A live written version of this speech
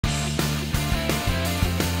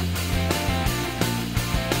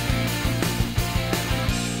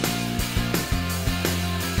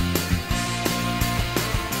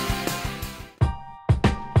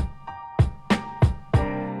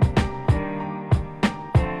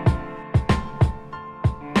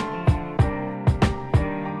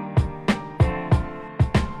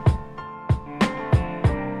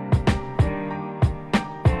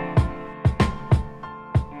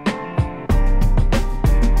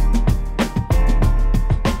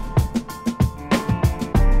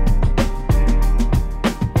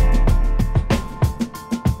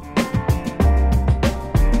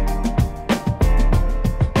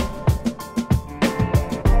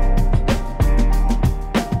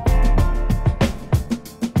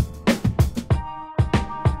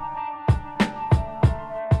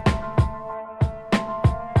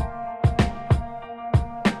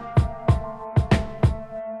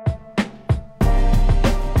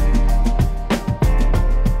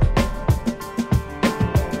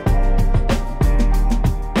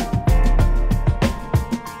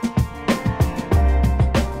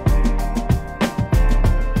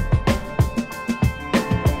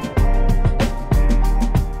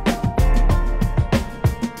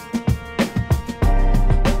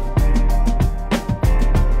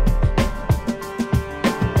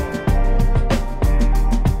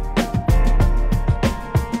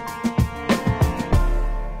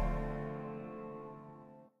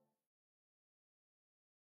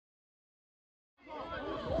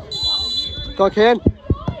Go on, Kian.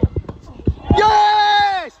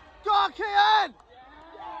 Yes! Go on, Kian!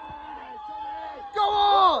 Go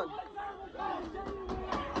on!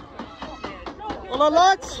 Well on,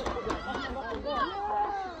 lads.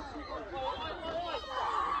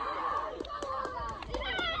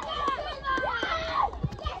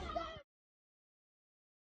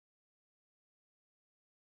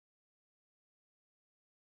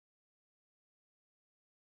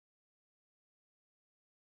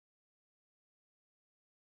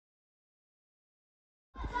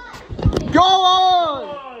 Go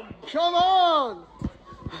on! Come on!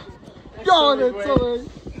 Go on then, Tommy!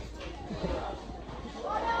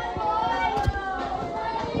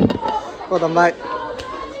 Well done, mate.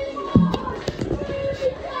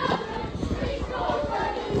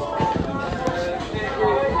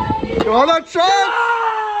 Go on, then, Sean!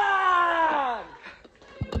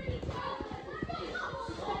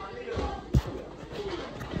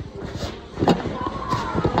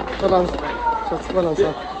 Well done, well done,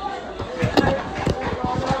 son.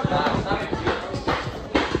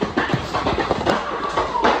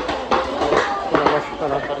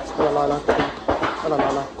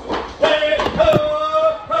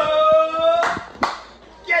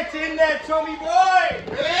 Get in there, Tommy boy!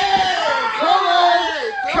 Yeah! Come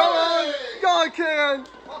on! Come on! Go on, Kieran!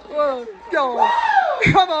 Go on!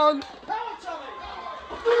 Come on!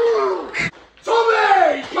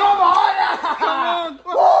 Tommy! Come on!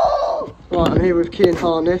 Come on! Right, I'm here with Kian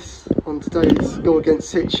Harness on today's goal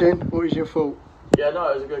against Hitchin. What was your thought? Yeah, no,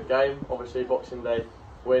 it was a good game. Obviously, Boxing Day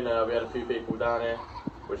win. We had a few people down here,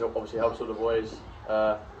 which obviously helps all the boys.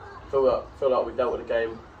 Feel like we dealt with the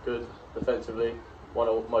game good defensively, won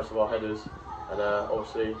most of our headers, and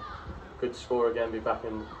obviously good to score again. Be back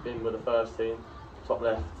in with the first team, top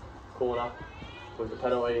left corner with the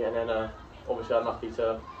penalty, and then obviously unlucky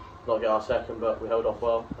to not get our second, but we held off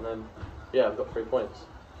well, and then yeah, we've got 3 points.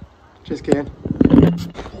 Cheers, Kian.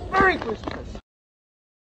 Merry Christmas.